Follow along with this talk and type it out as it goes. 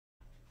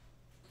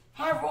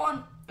Hi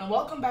everyone, and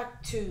welcome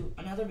back to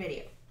another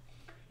video.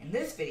 In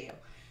this video,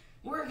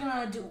 we're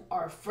gonna do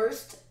our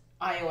first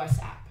iOS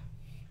app.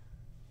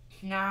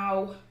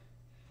 Now,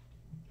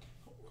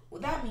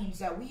 that means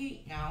that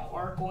we now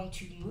are going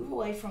to move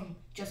away from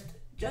just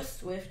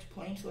Swift,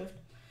 plain Swift,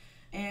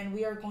 and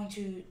we are going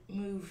to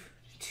move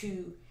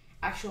to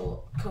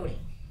actual coding.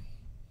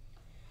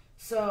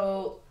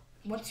 So,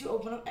 once you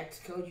open up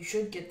Xcode, you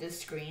should get this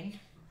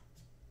screen.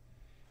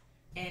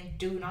 And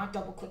do not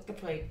double click the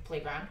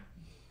playground.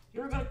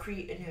 You're going to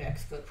create a new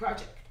Xcode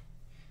project.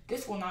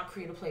 This will not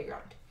create a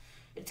playground.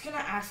 It's going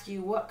to ask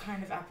you what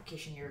kind of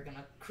application you're going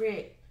to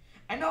create.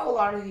 I know a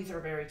lot of these are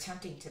very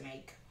tempting to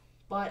make,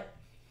 but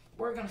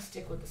we're going to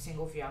stick with the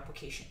single view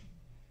application.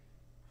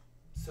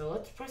 So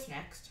let's press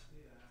next.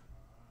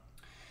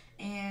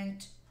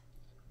 And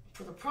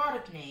for the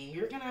product name,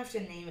 you're going to have to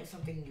name it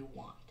something you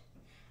want.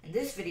 In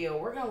this video,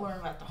 we're going to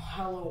learn about the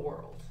Hello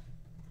World.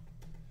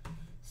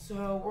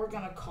 So we're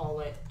going to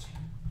call it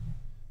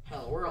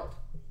Hello World.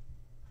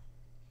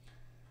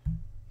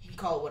 You can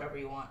call it whatever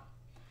you want.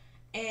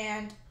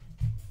 And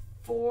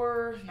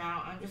for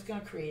now, I'm just going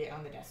to create it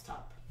on the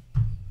desktop.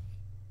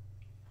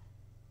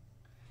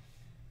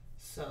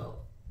 So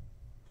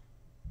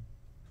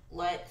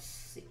let's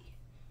see.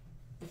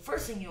 The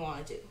first thing you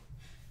want to do.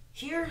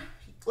 Here,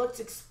 let's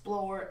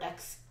explore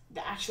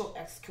the actual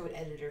Xcode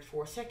Editor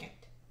for a second.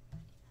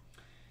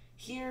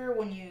 Here,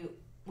 when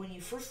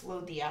you first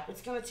load the app,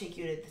 it's going to take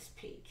you to this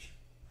page.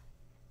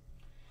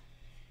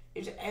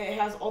 It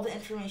has all the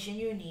information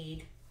you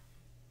need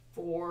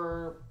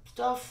for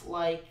stuff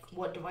like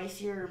what device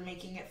you're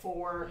making it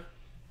for,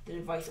 the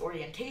device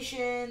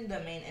orientation, the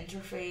main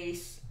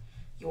interface,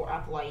 your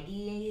Apple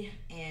ID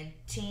and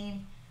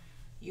team,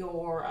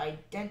 your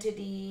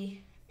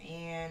identity,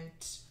 and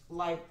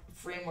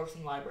frameworks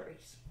and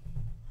libraries.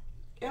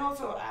 And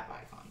also app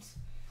icons.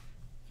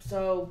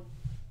 So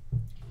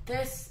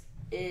this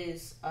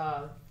is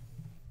a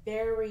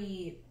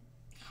very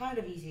kind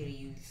of easy to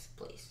use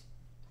place.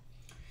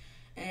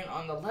 And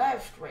on the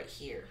left right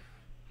here,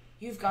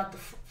 you've got the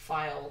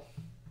file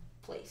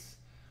place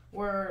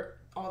where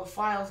all the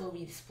files will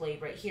be displayed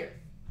right here.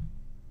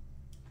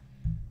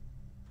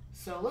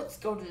 So let's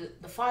go to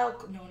the file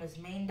known as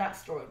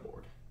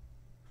main.storyboard.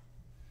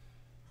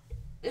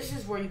 This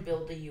is where you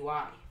build the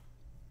UI.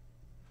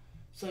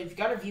 So you've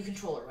got a view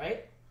controller,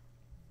 right?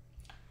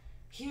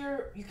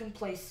 Here you can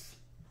place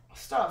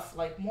stuff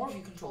like more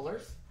view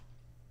controllers,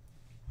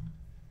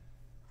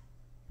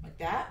 like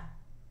that,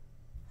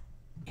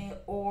 and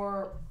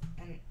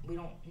we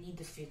don't need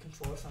this view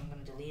controller, so I'm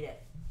going to delete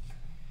it.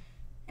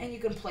 And you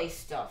can place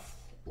stuff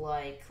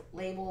like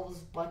labels,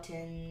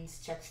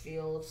 buttons, text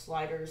fields,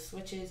 sliders,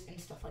 switches, and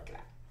stuff like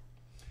that.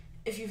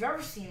 If you've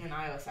ever seen an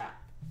iOS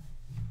app,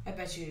 I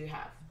bet you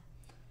have.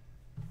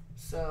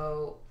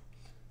 So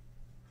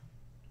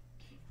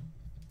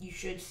you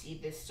should see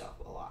this stuff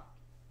a lot.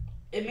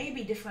 It may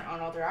be different on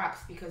other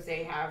apps because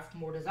they have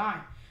more design,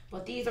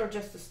 but these are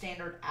just the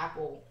standard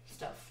Apple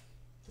stuff.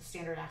 The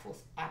standard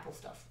Apple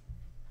stuff.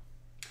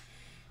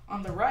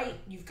 On the right,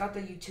 you've got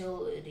the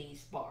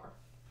utilities bar.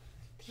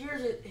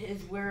 Here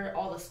is where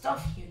all the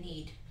stuff you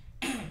need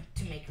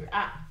to make your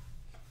app,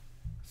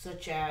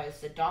 such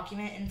as the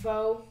document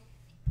info,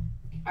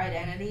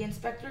 identity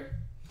inspector,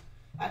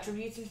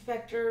 attributes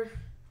inspector,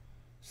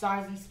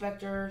 size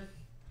inspector,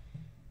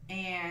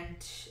 and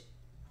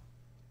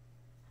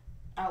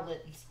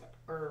outlet inspector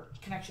or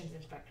connections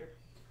inspector.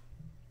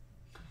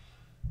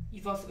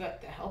 You've also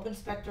got the help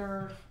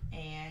inspector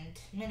and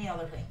many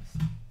other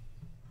things.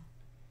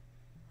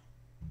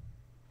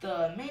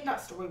 The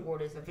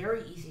main.storyboard is a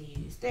very easy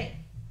to use thing.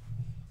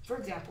 For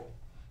example,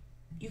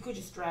 you could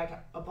just drag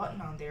a button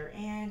on there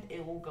and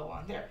it will go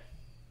on there.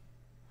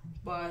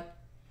 But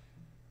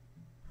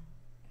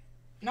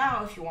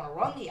now if you want to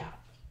run the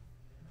app,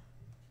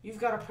 you've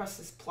got to press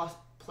this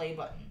play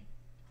button.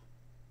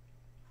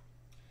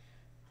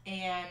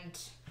 And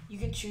you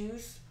can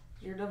choose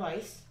your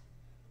device,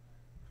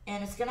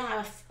 and it's going to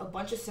have a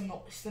bunch of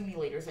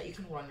simulators that you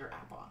can run your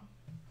app on.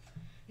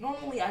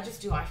 Normally, I just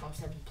do iPhone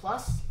 7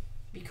 Plus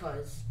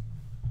because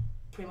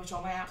pretty much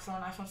all my apps are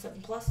on iPhone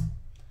 7 Plus.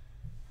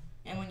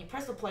 And when you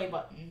press the play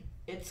button,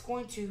 it's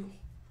going to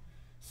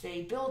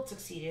say build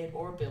succeeded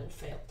or build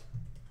failed.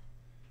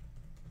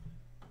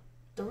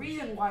 The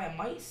reason why I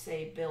might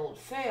say build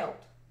failed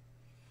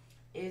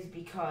is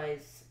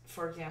because,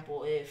 for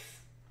example,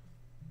 if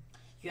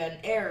you had an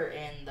error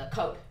in the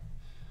code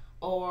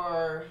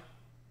or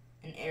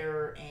an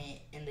error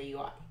in the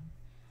UI.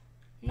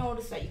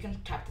 Notice that you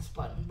can tap this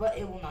button, but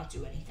it will not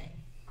do anything.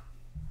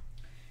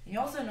 And you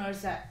also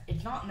notice that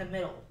it's not in the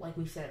middle, like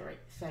we said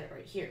it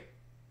right here.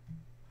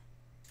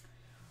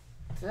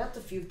 So that's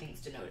a few things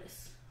to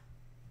notice.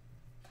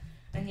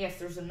 And yes,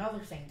 there's another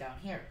thing down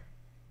here.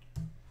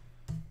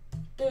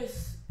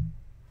 This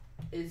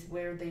is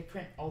where they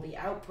print all the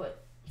output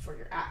for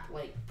your app,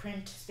 like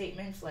print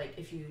statements, like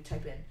if you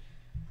type in,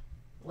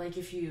 like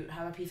if you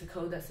have a piece of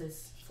code that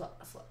says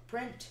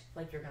print,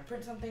 like you're going to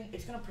print something,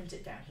 it's going to print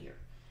it down here.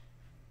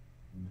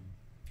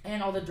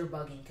 And all the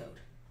debugging code.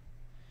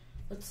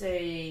 let's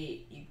say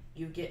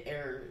you get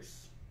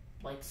errors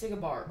like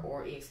SIGABAR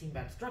or EXT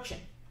bad instruction.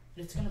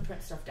 It's going to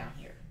print stuff down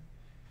here.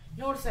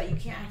 Notice that you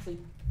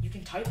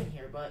can type in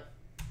here, but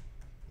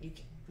you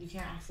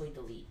can't actually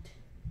delete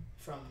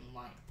from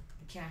line.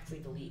 You can't actually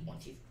delete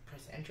once you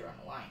press enter on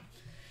a line.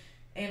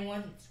 And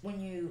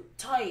when you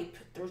type,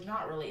 there's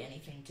not really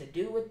anything to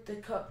do with the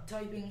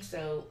typing,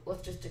 so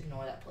let's just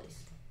ignore that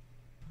place.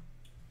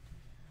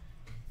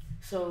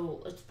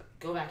 So let's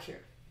go back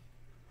here.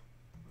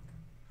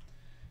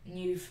 And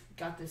you've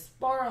got this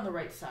bar on the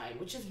right side,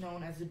 which is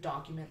known as the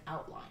document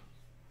outline.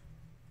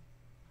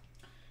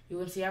 You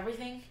can see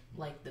everything,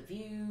 like the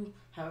view,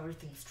 how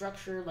everything's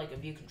structured, like a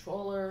view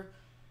controller,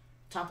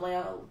 top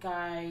layout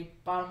guide,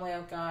 bottom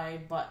layout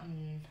guide,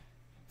 button,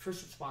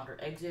 first responder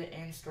exit,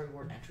 and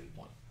storyboard entry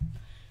point.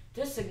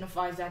 This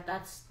signifies that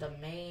that's the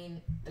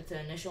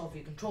initial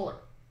view controller.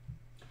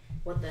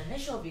 What the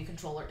initial view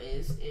controller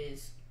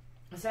is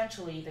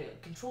essentially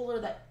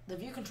the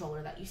view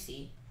controller that you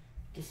see,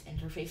 this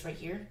interface right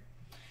here,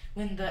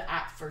 when the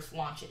app first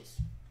launches.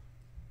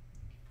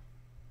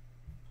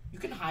 You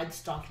can hide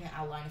this document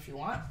outline if you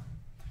want.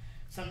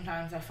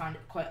 Sometimes I find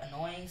it quite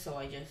annoying, so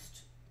I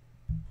just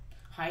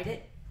hide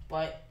it,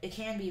 but it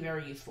can be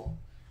very useful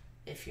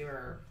if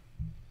you're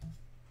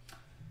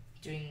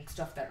doing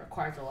stuff that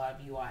requires a lot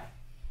of UI.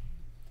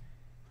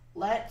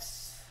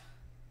 Let's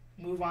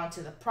move on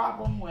to the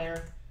problem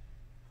where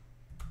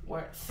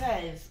it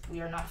says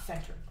we are not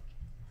centered.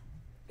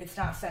 It's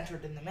not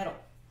centered in the middle.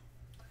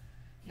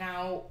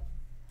 Now,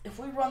 if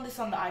we run this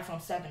on the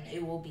iPhone 7,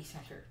 it will be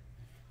centered.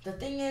 The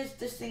thing is,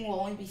 this thing will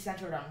only be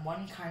centered on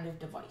one kind of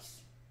device.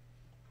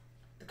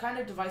 The kind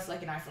of device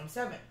like an iPhone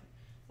 7.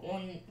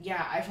 iPhone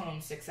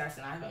 6s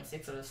and iPhone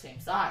 6 are the same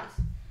size,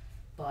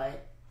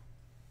 but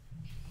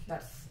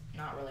that's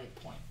not really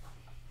the point.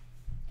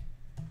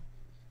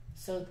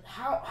 So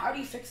how do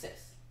you fix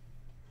this?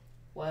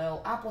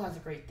 Well, Apple has a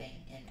great thing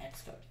in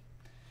Xcode.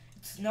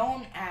 It's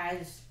known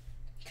as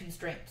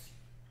constraints.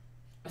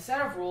 A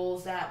set of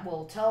rules that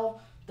will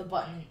tell the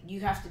button you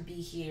have to be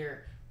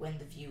here when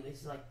the view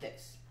is like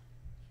this.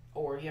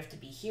 Or you have to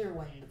be here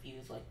when the view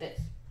is like this.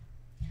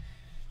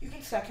 You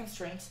can set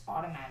constraints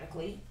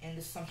automatically,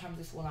 and sometimes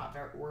this will not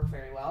work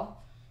very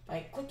well,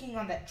 by clicking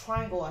on that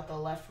triangle at the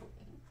bottom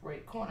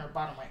right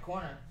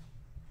corner,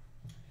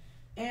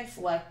 and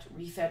select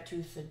Reset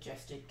to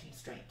Suggested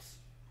Constraints.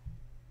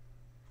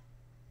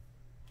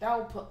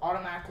 That will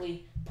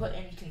automatically put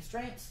in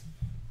constraints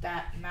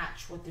that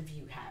match what the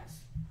view has.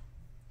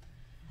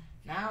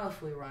 Now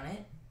if we run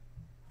it,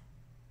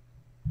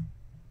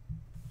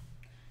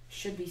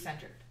 should be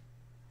centered.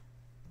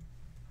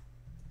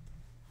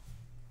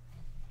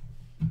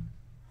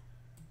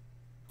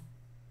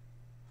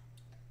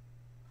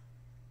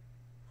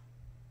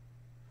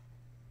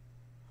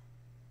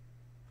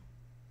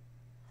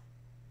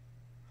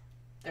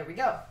 There we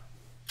go.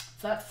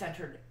 So that's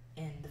centered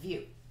in the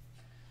view.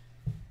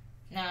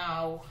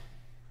 Now,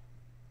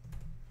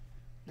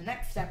 the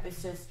next step is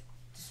to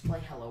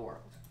display Hello World.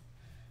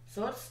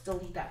 So let's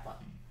delete that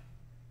button.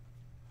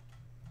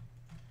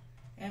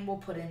 And we'll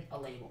put in a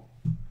label.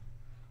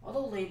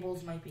 Although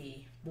labels might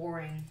be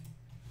boring,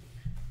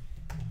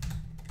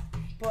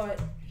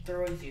 but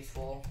they're always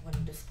useful when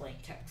displaying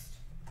text.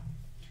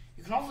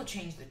 You can also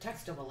change the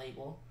text of a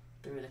label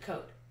through the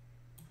code.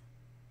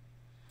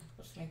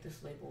 Let's make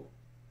this label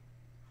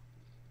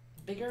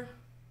bigger.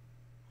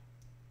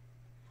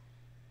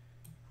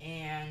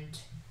 And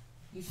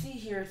you see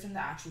here it's in the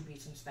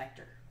attributes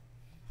inspector.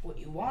 What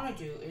you want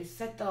to do is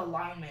set the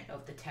alignment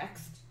of the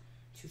text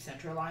to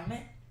center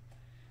alignment,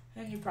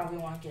 and you probably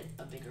want to get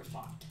a bigger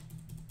font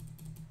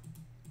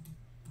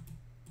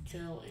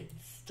till it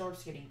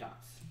starts getting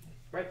dots.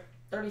 Right?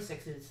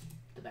 36 is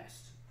the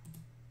best.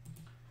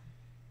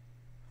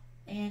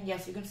 And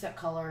yes, you can set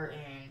color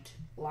and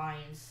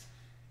lines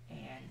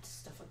and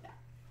stuff like that.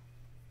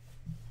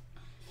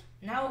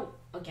 Now,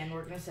 again,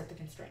 we're going to set the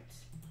constraints.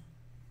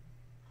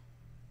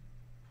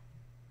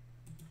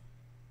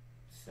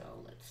 So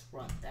let's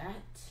run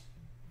that.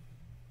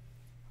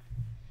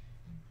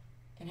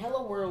 And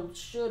Hello World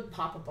should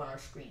pop up on our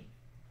screen.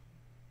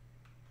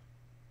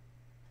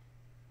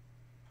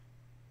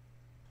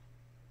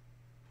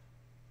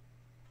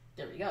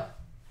 There we go.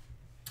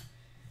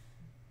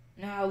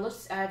 Now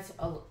let's add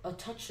a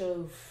touch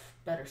of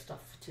better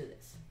stuff to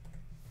this.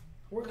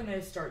 We're going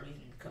to start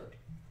using the code.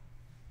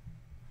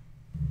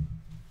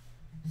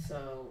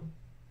 So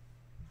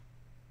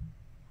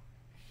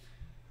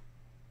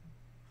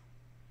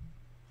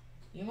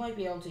you might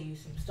be able to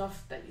use some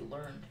stuff that you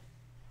learned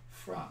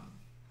from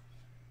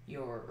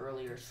your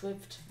earlier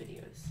Swift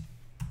videos.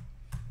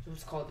 So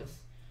let's call this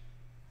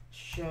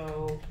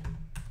show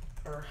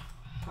or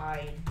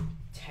hide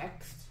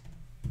text.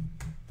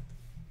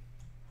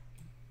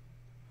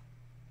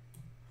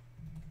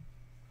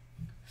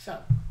 So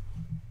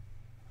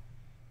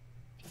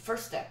the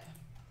first step,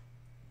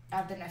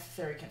 add the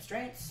necessary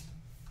constraints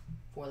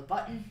for the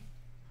button.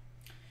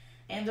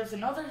 And there's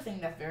another thing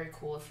that's very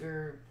cool if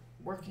you're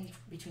working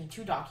between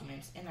two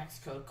documents in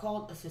Xcode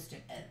called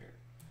Assistant Editor.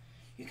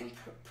 You can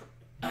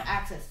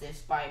access access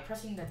this by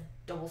pressing the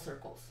double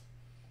circles.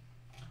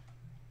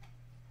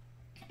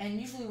 And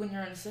usually when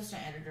you're in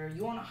Assistant Editor,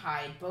 you want to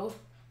hide both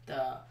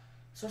the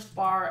source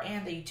bar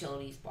and the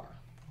utilities bar.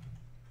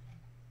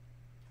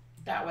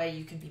 That way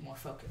you can be more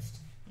focused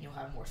and you'll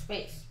have more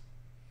space.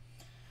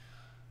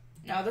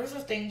 Now there's a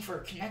thing for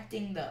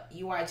connecting the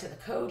UI to the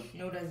code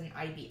known as an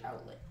IB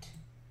outlet,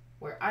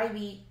 where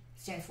IB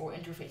stands for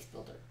Interface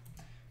Builder.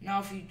 Now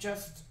if you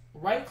just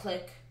right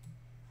click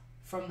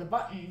from the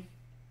button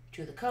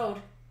to the code,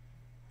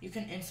 you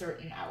can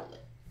insert an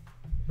outlet.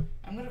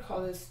 I'm going to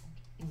call this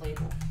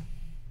label.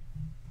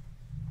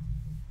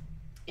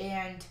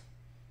 And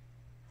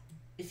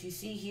if you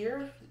see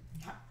here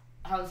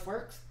how this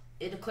works,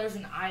 it declares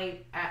an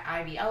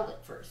IB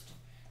outlet first.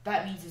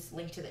 That means it's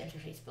linked to the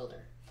Interface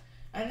Builder.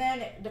 And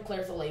then it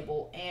declares a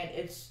label, and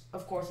it's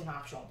of course an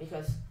optional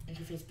because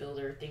Interface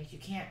Builder thinks you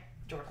can't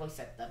directly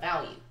set the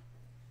value.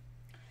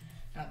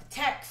 Now the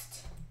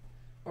text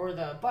or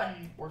the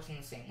button works in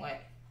the same way.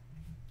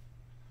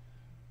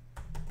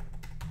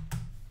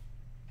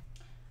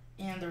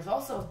 And there's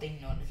also a thing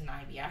known as an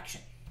IB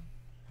action.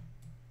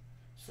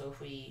 So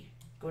if we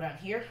go down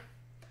here,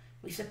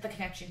 we set the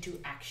connection to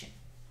action.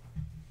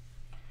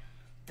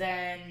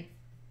 Then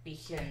we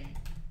can,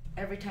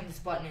 every time this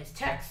button is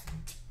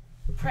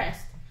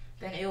pressed,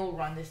 then it will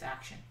run this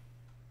action.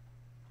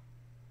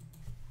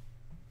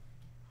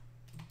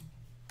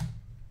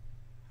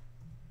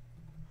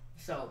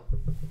 So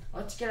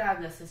let's get out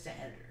of the Assistant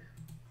Editor.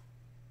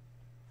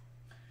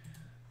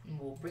 And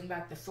we'll bring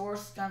back the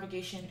source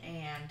navigation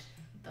and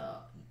the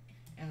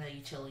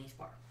utilities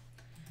bar.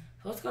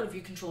 So let's go to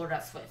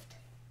viewcontroller.swift.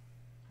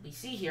 We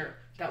see here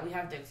that we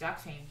have the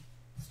exact same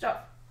stuff.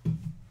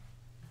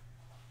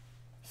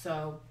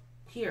 So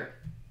here,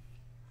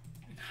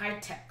 in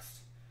hide text,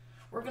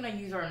 we're going to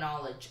use our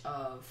knowledge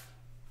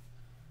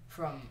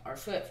from our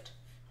Swift,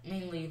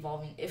 mainly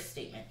involving if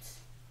statements.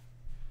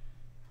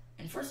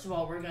 And first of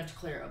all, we're going to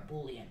declare a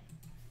Boolean.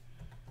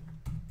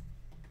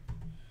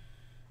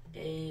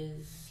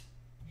 Is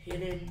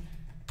hidden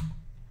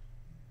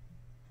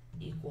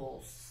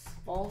equals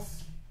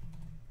false.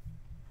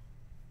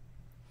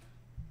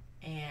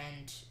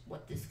 And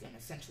what this is going to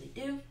essentially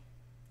do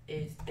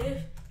is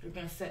if you're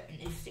going to set an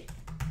if statement.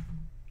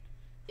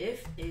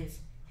 If is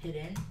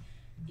hidden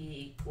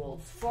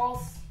equals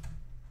false.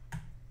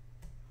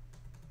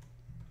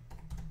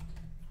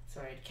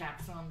 Sorry, I had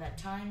caps on that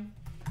time.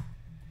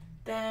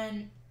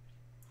 Then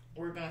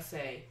we're going to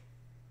say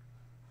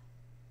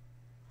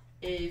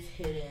is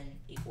hidden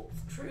equals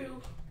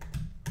true.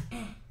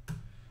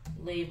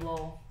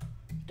 Label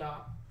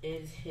dot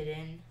is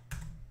hidden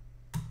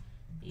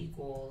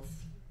equals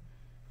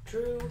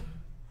true,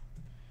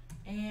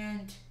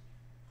 and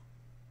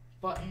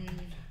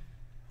button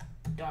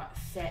dot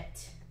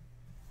set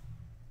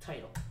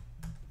title.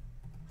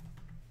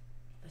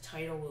 The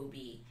title will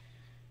be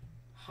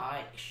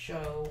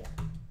show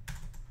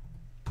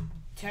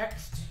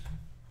text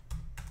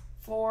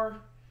for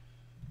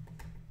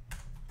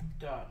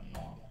dot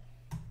normal.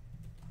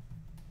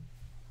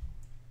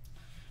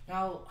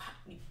 Now,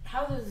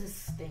 how does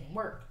this thing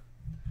work?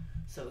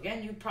 So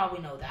again, you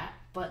probably know that,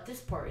 but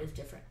this part is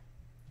different.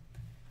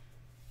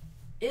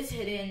 Is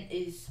hidden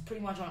is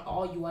pretty much on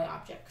all UI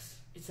objects.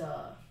 It's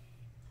a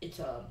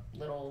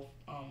little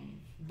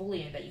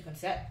Boolean that you can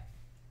set,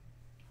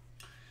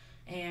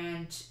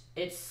 and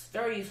it's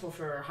very useful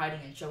for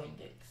hiding and showing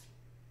things.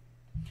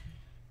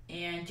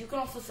 And you can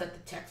also set the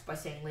text by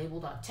saying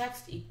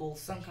label.text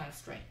equals some kind of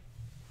string.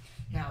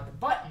 Now the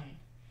button,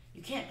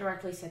 you can't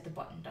directly set the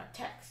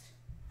button.text.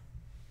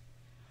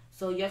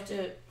 So you have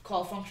to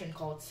call a function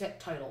called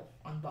setTitle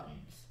on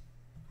buttons.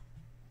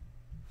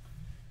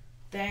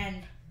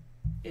 Then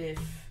if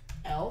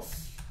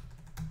else,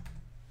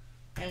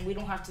 and we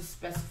don't have to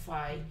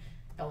specify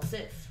else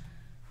if,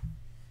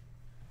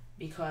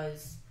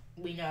 because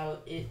we know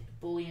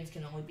Booleans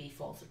can only be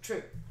false or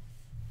true.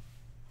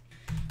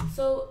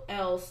 So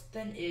else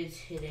then is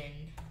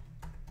hidden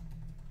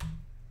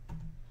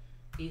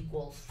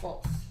equals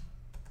false.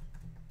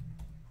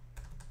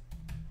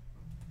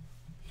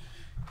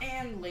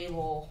 And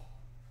label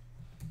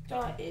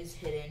dot is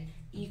hidden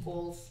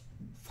equals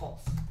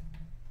false.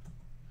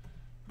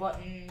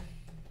 Button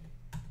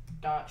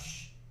dot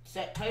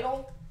set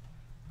title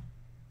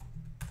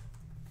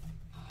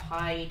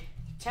hide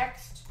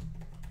text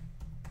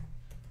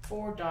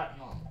for dot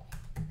normal.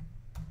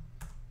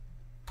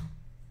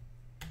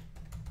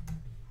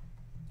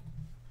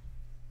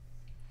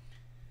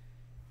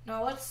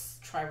 Now let's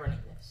try running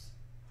this.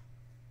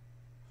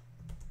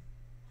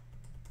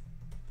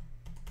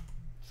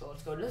 So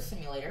let's go to the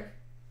simulator,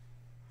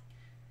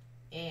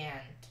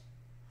 and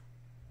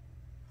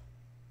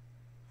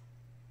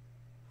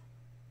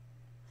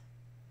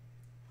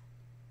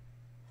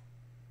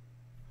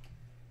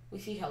we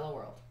see hello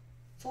world.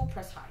 So we'll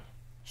press hide.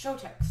 Show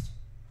text,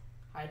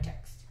 hide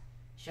text,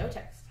 show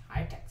text,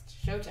 hide text,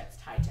 show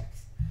text, hide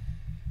text.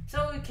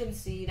 So we can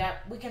see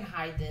that we can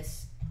hide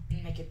this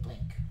and make it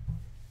blink.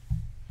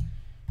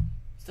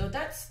 So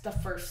that's the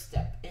first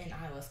step in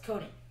iOS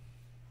coding.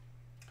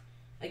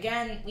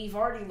 Again, we've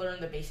already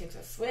learned the basics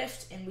of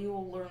Swift, and we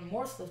will learn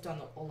more Swift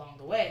along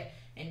the way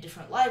in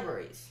different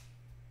libraries.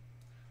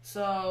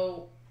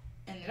 So,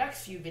 in the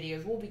next few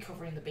videos, we'll be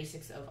covering the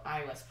basics of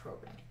iOS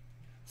programming.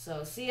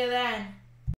 So, see you then!